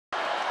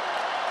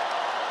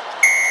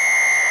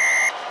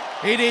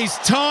It is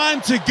time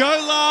to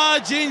go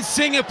large in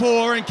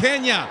Singapore, and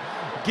Kenya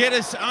get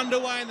us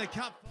underway in the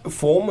Cup.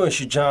 Former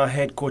Shujaa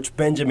head coach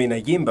Benjamin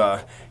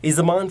Ayimba is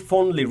a man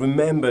fondly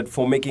remembered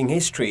for making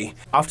history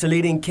after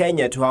leading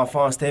Kenya to our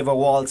first ever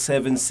World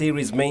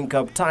SevensSeries Main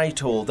Cup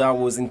title that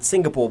was in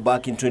Singapore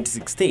back in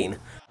 2016. A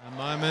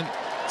moment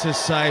to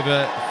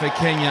savour for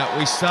Kenya.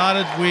 We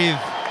started with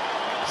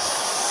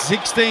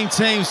 16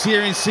 teams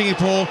here in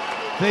Singapore.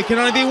 There can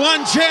only be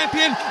one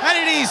champion, and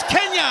it is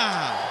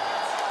Kenya!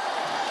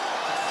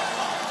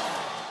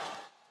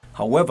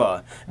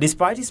 However,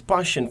 despite his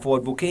passion for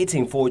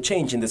advocating for a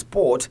change in the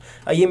sport,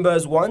 Ayimba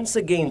has once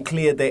again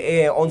cleared the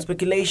air on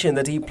speculation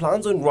that he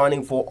plans on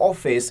running for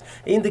office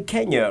in the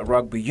Kenya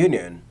Rugby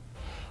Union.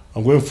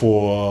 I'm going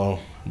for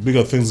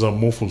bigger things that are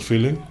more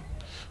fulfilling.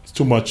 It's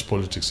too much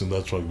politics in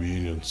that rugby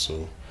union.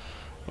 So,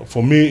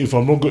 for me, if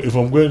I'm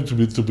going to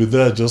be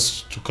there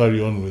just to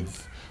carry on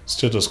with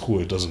status quo,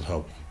 it doesn't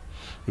help,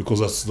 because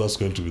that's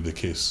going to be the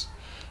case.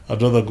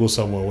 I'd rather go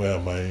somewhere where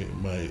my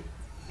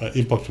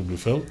impact will be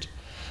felt,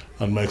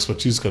 and my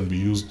expertise can be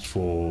used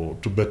to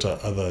better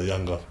other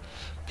younger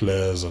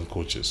players and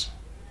coaches.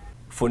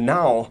 For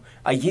now,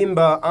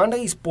 Ayimba, under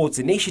his sports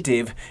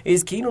initiative,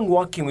 is keen on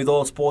working with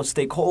all sports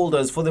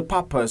stakeholders for the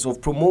purpose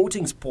of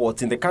promoting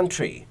sports in the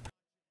country.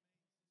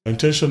 My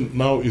intention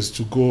now is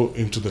to go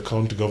into the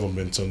county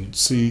governments and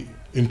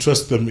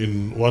interest them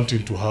in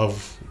wanting to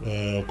have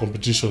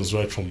competitions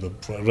right from the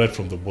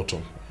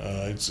bottom.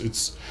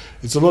 It's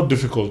a lot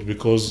difficult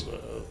because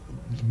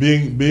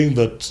being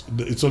that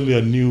it's only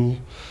a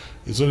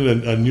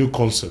new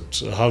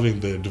concept, having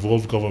the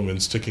devolved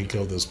governments taking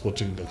care of the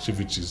sporting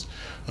activities,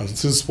 and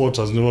since sport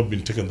has never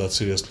been taken that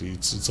seriously,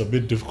 it's a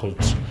bit difficult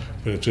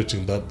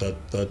penetrating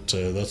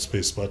that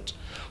space. But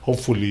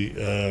hopefully,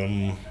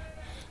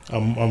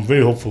 I'm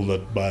very hopeful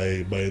that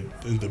by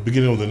in the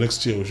beginning of the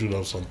next year we should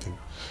have something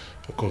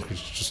concrete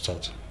to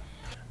start.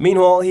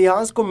 Meanwhile, he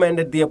has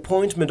commended the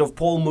appointment of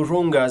Paul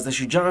Murunga as the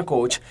Shujaa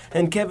coach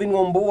and Kevin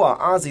Wambua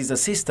as his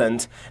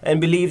assistant,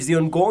 and believes the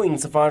ongoing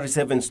Safari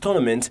Sevens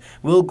tournament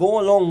will go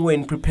a long way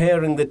in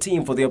preparing the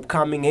team for the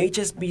upcoming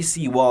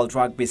HSBC World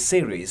Rugby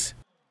Series.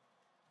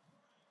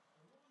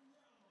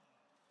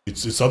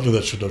 It's something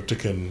that has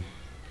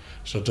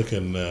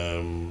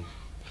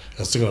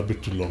taken a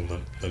bit too long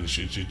than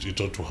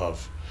it ought to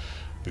have,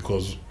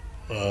 because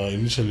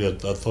initially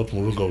I thought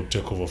Murunga would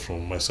take over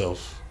from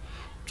myself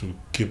to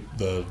keep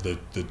the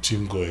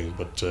team going,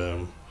 but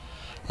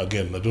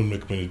again, I don't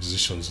make many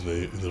decisions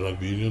in the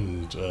rugby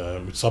union,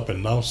 and it's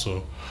happened now,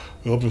 so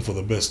we're hoping for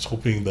the best,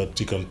 hoping that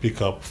he can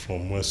pick up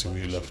from where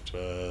Simi left.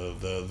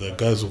 The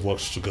guys have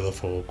worked together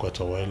for quite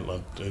a while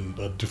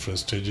at different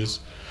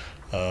stages.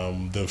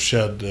 They've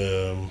shared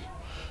the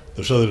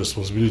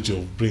responsibility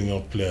of bringing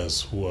out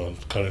players who are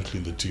currently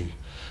in the team,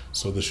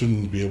 so they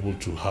shouldn't be a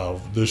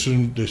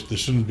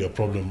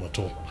problem at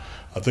all.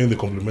 I think they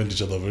complement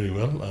each other very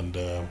well, and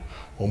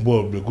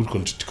Wambua will be a good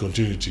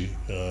continuity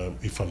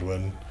if and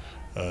when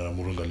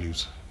Murunga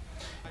leaves.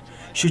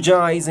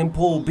 Shujaa is in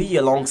Pool B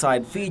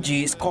alongside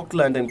Fiji,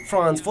 Scotland and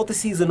France for the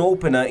season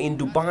opener in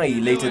Dubai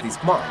later this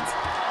month.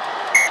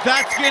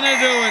 That's going to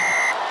do it.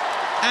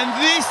 And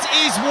this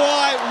is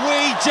why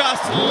we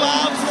just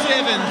love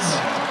Sevens.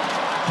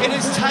 It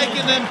has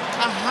taken them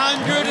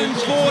 114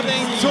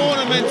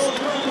 tournaments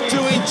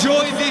to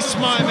enjoy this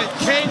moment.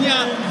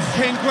 Kenya,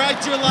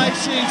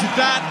 congratulations,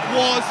 that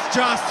was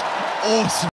just awesome.